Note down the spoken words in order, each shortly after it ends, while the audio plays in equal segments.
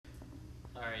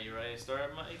Alright, you ready to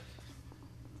start, Mike?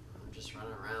 I'm just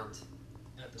running around.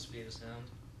 At the speed of sound.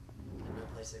 Got no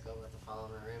place to go but to follow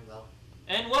my rainbow.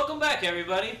 And welcome back,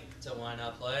 everybody! So why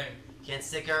not play? Can't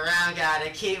stick around, gotta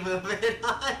keep moving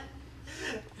on.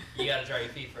 You gotta try your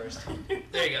feet first.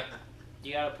 There you go.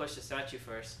 You gotta push the statue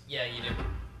first. Yeah, you do.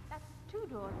 That's 2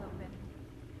 doors open.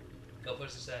 Go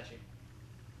push the statue.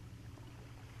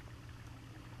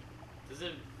 Does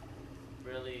it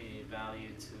really value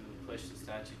to push the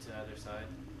statue to the other side?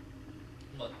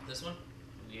 What, this one?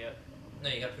 Yep. No,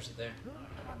 you gotta push it there.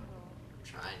 I'm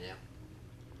trying to.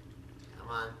 Come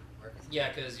on, work with me.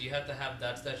 Yeah, because you have to have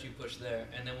that statue pushed there,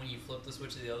 and then when you flip the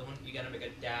switch to the other one, you gotta make a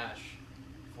dash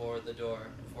for the door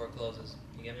before it closes.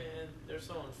 You get me? Man, they're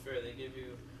so unfair. They give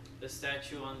you the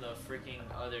statue on the freaking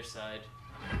other side.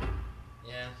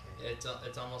 Yeah, Okay.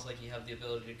 it's almost like you have the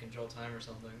ability to control time or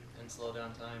something and slow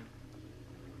down time.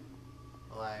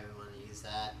 Why we want to use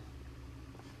that?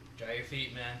 Dry your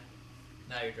feet, man.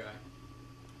 Now you're dry.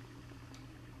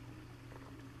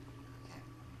 Okay.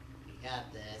 We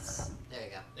got this. There you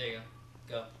go. There you go.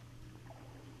 Go.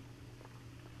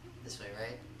 This way,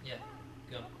 right? Yeah,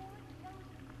 go.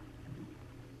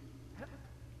 I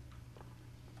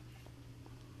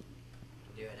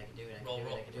can do it, I can do it, I can Roll, do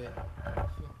roll. it, I can do it.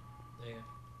 There you go.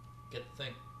 Get the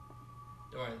thing.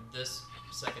 Don't worry, this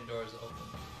second door is open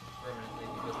permanently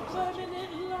because there's a statue.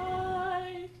 Permanent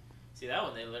light! See, that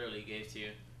one they literally gave to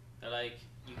you. They're like,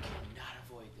 you cannot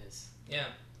avoid this. Yeah,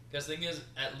 because the thing is,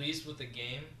 at least with the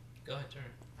game, go ahead, turn.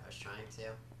 I was trying to.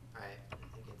 Alright, I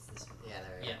think it's this. Yeah,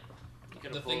 there we Yeah. You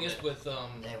could The have thing is with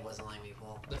It wasn't letting me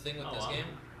pull. the thing with Oh, this wow. game,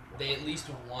 they at least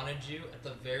wanted you at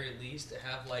the very least to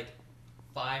have like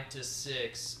 5 to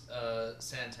 6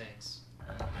 sand tanks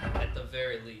at the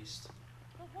very least.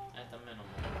 at the minimum.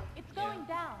 It's Yeah. going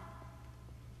down.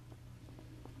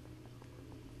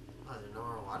 Oh, is there no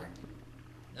more water?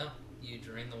 No, you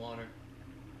drain the water.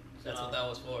 That's So- what that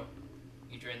was for.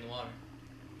 You drain the water.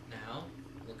 Now,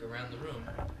 look around the room.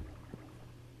 That's...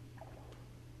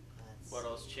 What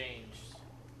else changed?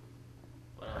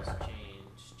 What else changed?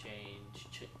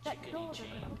 That door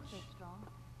Chickeny doesn't look so change. strong.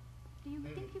 Do you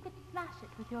think you could slash it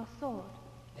with your sword?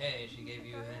 Hey, she gave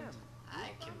you a hint.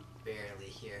 I can barely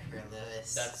hear her,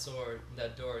 Lewis. That sword,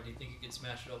 that door, do you think you could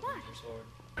smash it open with your sword?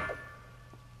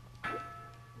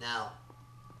 No.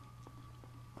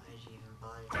 Why did you even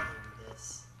bother telling me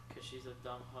this? Cause she's a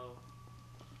dumb hoe.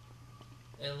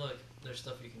 Hey, look, there's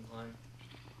stuff you can climb.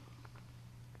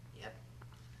 Yep.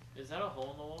 Is that a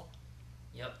hole in the wall?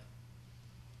 Yep.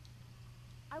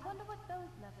 I wonder what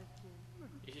those levers do.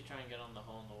 You should try and get on the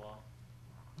hole in the wall.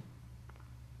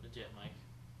 Legit, Mike.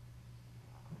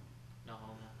 No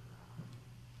homo.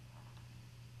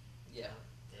 Yeah.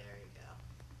 There you go.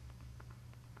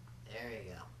 There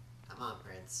you go. Come on,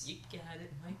 Prince. You got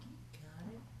it, Mikey. Got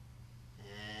it.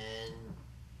 And...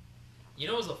 You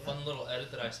know, it was a fun little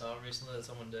edit that I saw recently that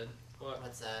someone did. What?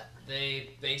 what's that?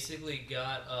 They basically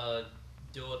got a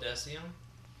duodecium,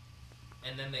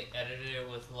 and then they edited it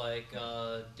with like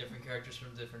different characters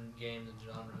from different games and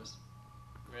genres.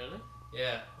 Really?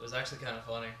 Yeah, it was actually kind of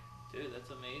funny. Dude, that's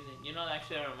amazing. You know,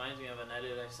 actually, that reminds me of an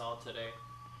edit I saw today.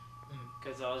 Mm.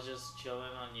 Because I was just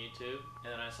chilling on YouTube,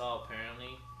 and then I saw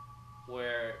apparently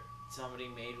where somebody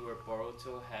made where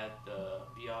Boruto had the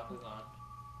Byakugan.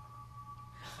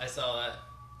 I saw that.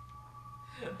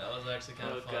 That was actually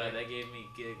kind Oh of funny. god, that gave me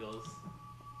giggles.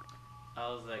 I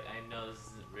was like, I know this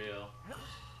isn't real.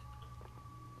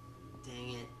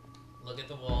 Dang it. Look at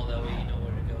the wall, that way you know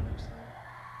where to go next time.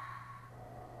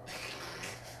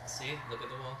 See? Look at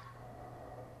the wall.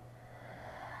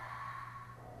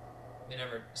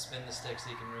 Remember, spin the stick so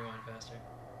you can rewind faster.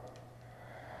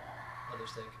 Other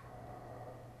stick.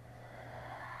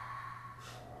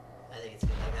 I think it's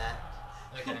good like that.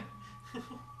 Okay.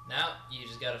 Now, you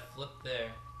just gotta flip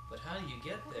there. But how do you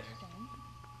get there? That's strange.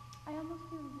 I almost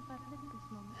feel as if I've lived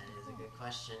this moment That is a before. good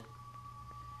question.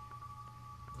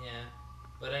 Yeah.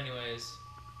 But anyways,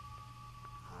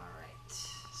 Alright.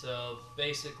 so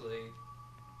basically,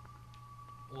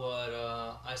 what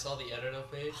I saw the editor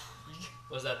page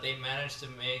was that they managed to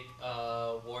make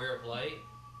Warrior of Light,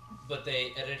 but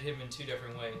they edited him in 2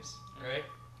 different ways, right?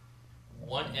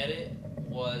 One edit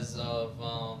was of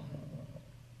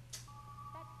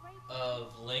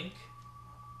Link,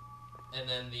 and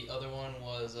then the other one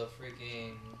was a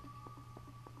freaking...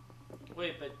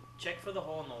 Wait, but check for the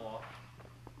hole in the wall.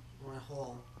 What a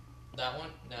hole. That one?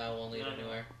 No, it won't lead No, no.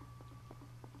 anywhere.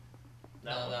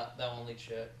 That No, one? that won't lead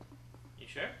shit. You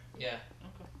sure? Yeah,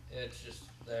 Okay. it's just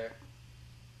there.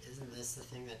 Isn't this the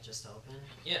thing that just opened?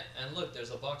 Yeah, and look, there's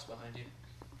a box behind you.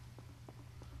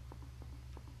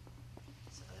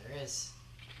 So there is.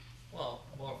 Well,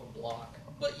 more of a block.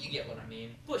 But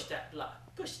mean. Push that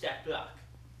block. Push that block.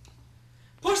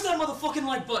 Push that motherfucking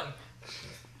like button!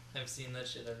 I've seen that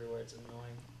shit everywhere, it's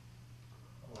annoying.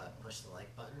 What? Push the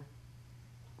like button?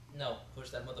 No, push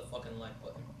that motherfucking like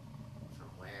button. From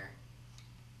where?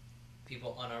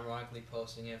 People unironically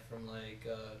posting it from like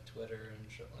Twitter and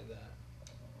shit like that.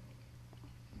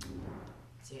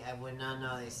 See, I would not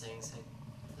know these things.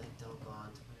 I don't go on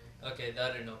Twitter. Okay,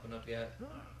 that didn't open up yet. That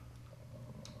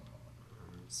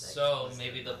So was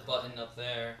maybe the button up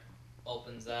there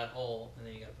opens that hole and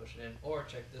then you gotta push it in. Or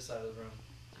check this side of the room.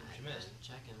 What you missed? I'm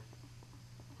checking.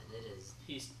 And it is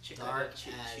He's dark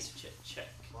check. as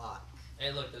fuck.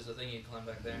 Hey look, there's a thing you can climb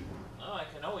back there. Oh, I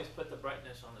can always put the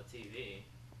brightness on the TV.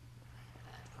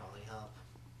 That'd probably help.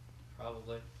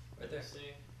 Probably. Right there. Let's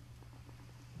see.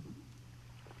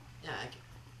 Yeah, I can.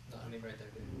 No, I mean right there,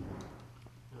 dude.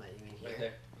 What, you mean here? Right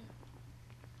there.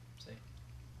 Yeah. See?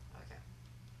 Okay.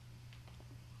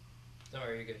 Don't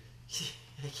worry, you're good.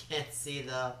 I can't see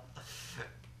the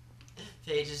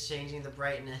page is changing the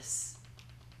brightness.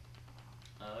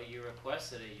 Oh, you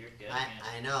requested it. You're getting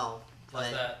I know, but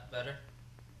Is that better?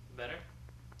 Better?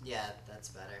 yeah, that's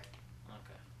better.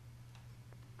 Okay.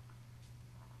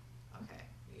 Okay,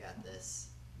 we got this.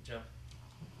 Jump.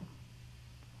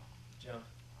 Jump.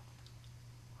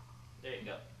 There you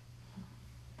go.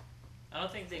 I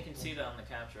don't think they can see that on the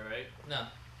capture, right? No. I'm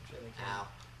sure they can. Ow.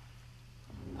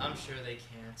 I'm sure they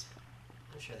can't.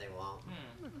 I'm sure they won't.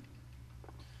 Well,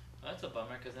 that's a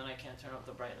bummer, because then I can't turn up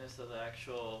the brightness of the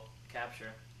actual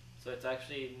capture. So it's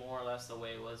actually more or less the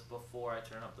way it was before I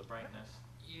turn up the brightness.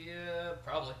 Yeah,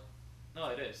 probably. No,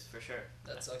 it is, for sure.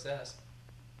 That sucks ass.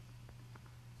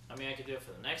 I mean, I could do it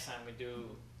for the next time we do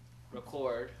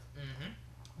record, Mm-hmm.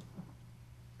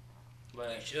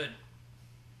 but You should.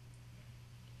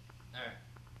 Alright.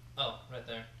 Oh, right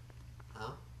there.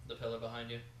 Huh? The pillar behind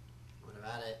you. What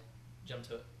about it? Jump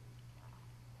to it.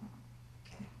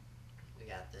 Okay, we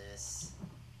got this.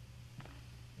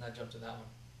 Now jump to that one.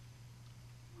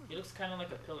 he looks kind of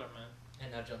like a pillar, man.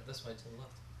 And now jump this way to the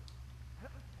left.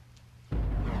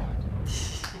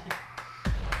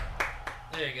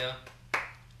 There you go.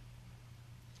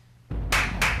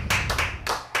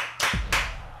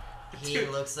 He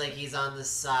looks like he's on the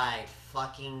side.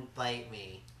 Fucking bite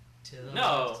me. To the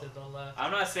No. left, to the left.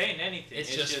 I'm not saying anything. It's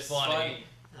It's, just funny. funny.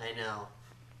 I know.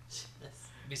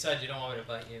 Besides, you don't want me to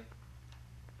bite you.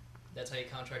 That's how you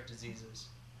contract diseases.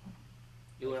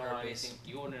 You wouldn't want Herpes. anything.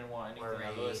 You wouldn't want Or anything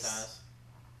that Lewis rabies. has.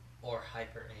 Or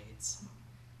hyper AIDS.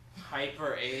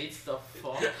 Hyper AIDS. The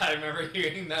fuck. I remember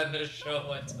hearing that in a show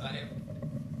one time.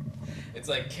 It's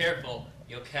like, careful,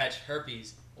 you'll catch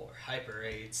herpes or hyper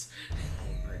AIDS.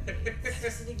 That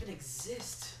doesn't even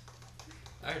exist.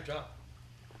 Alright, drop.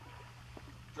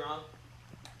 Drunk.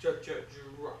 Drunk.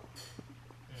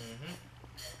 Mm-hmm.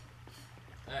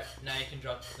 Alright, now you can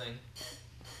drop the thing.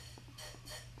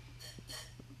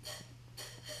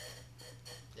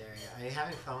 There you go. Are you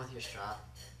having fun with your straw?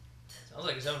 Sounds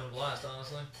like he's having a blast,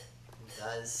 honestly. It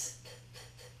does.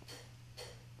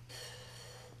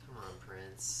 Come on,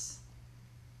 Prince.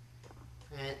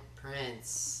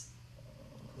 Prince.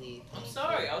 Please. I'm thank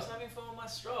sorry. you. I was having fun with my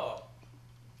straw.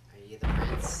 Are you the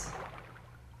prince?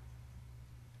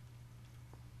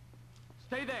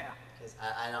 Stay there. Because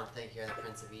I don't think you're the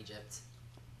Prince of Egypt.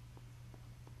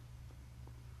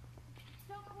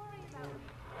 Don't worry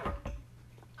about me.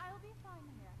 I'll be fine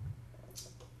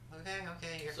here.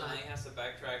 Okay, you're So fine. now he has to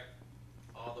backtrack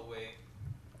all the way.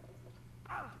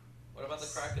 What about the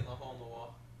crack in the hole in the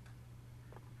wall?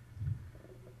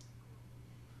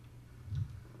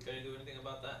 Can you do anything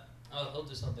about that? Oh, he'll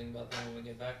do something about that when we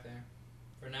get back there.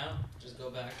 For now, just go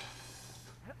back.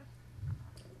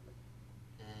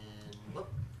 And whoop.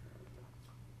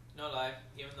 No lie,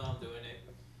 even though I'm doing it,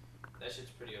 that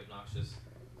shit's pretty obnoxious.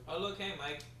 Oh look, hey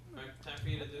Mike, time for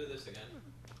you to do this again.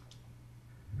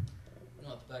 You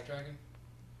want the backtracking?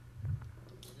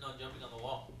 No, jumping on the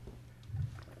wall.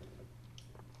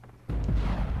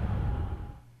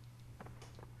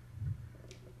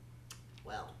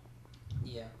 Well,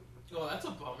 Yeah. Oh, that's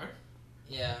a bummer.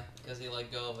 Yeah, because he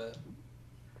let go of it.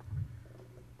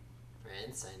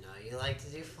 Prince, I know you like to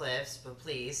do flips, but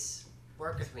please,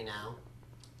 work with me now.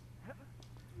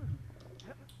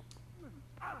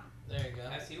 There you go.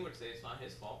 As he would say, it's not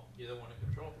his fault. You're the one in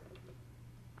control.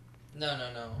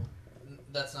 No.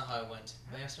 That's not how it went.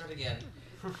 May I start again?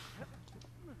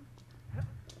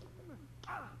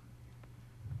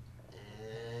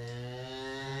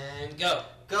 And Go!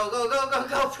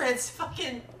 Go, Prince!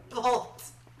 Fucking bolt!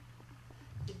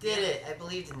 You did it. I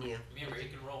believed in you. Remember, he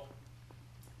can roll.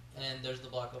 And there's the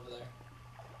block over there.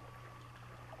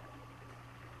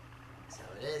 So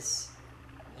it is.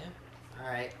 Yeah.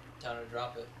 Alright. Time to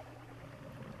drop it.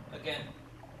 Again.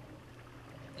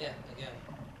 Yeah, again.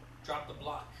 Drop the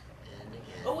block. And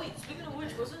again. Oh wait, speaking of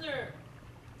which, wasn't there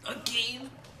a game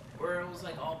where it was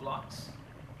like all blocks?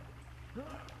 You're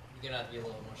gonna have to be a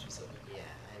little more specific. Yeah,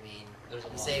 I mean, There's a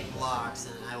you lot. say blocks,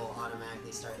 and I will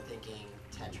automatically start thinking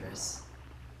Tetris.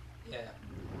 Yeah.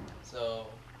 So,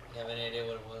 you have any idea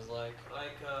what it was like?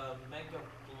 Like Mega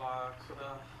Block.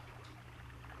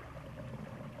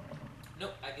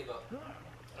 Nope, I give up.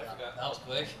 I forgot. That was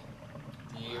quick.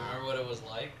 Do you remember what it was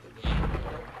like, the game?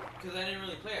 Because I didn't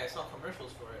really play. I saw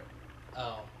commercials for it.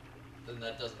 Oh, then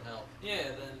that doesn't help. Yeah,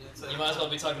 then it's like. You might as well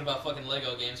be talking about fucking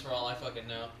Lego games for all I fucking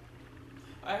know.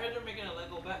 I heard they're making a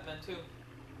Lego Batman too.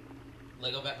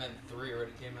 Lego Batman 3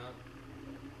 already came out.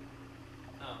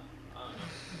 No, I don't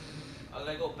know. A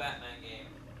Lego Batman game.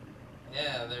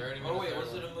 Yeah, they already made Oh a wait, third was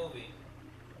one. it a movie?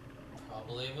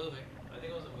 Probably a movie. I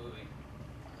think it was a movie.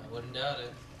 I wouldn't doubt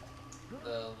it.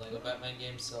 The Lego Batman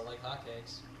games sell like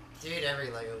hotcakes. Dude,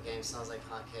 every Lego game smells like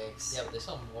hotcakes. Yeah, but they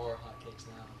sell more hotcakes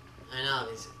now. I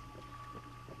know, it's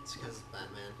because it's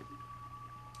Batman.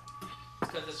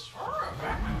 Because it's.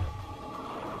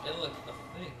 Hey, look, the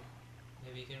thing.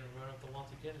 Maybe you can run up the wall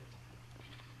to get it.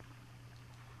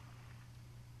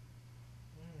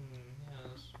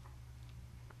 Yes.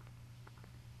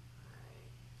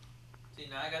 See,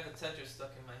 now I got the Tetris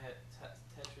stuck in my head.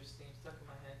 Tetris theme stuck in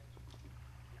my head.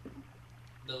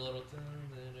 The little.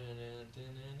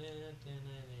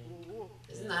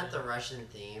 Isn't that the Russian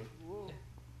theme?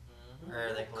 Mm-hmm.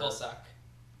 Or like one of- Cossack.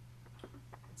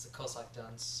 It's a Cossack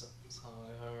dance song,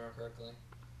 if I remember correctly.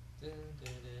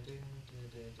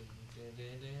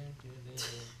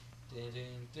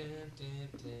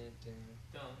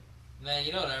 Done. Man,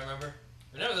 you know what I remember?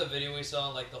 Remember the video we saw,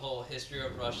 like the whole history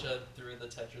of Russia through the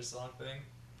Tetris song thing?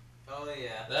 Oh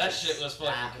yeah. That shit was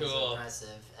fucking That was cool.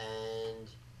 impressive, and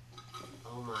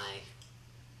oh my.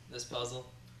 This puzzle.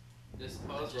 This I'm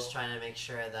puzzle. just trying to make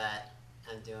sure that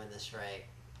I'm doing this right.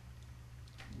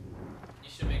 You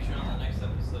should make sure on the next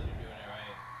episode you're doing it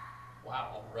right.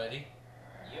 Wow, already?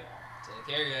 Yep.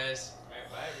 Take care, guys. Alright,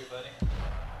 bye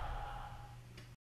everybody.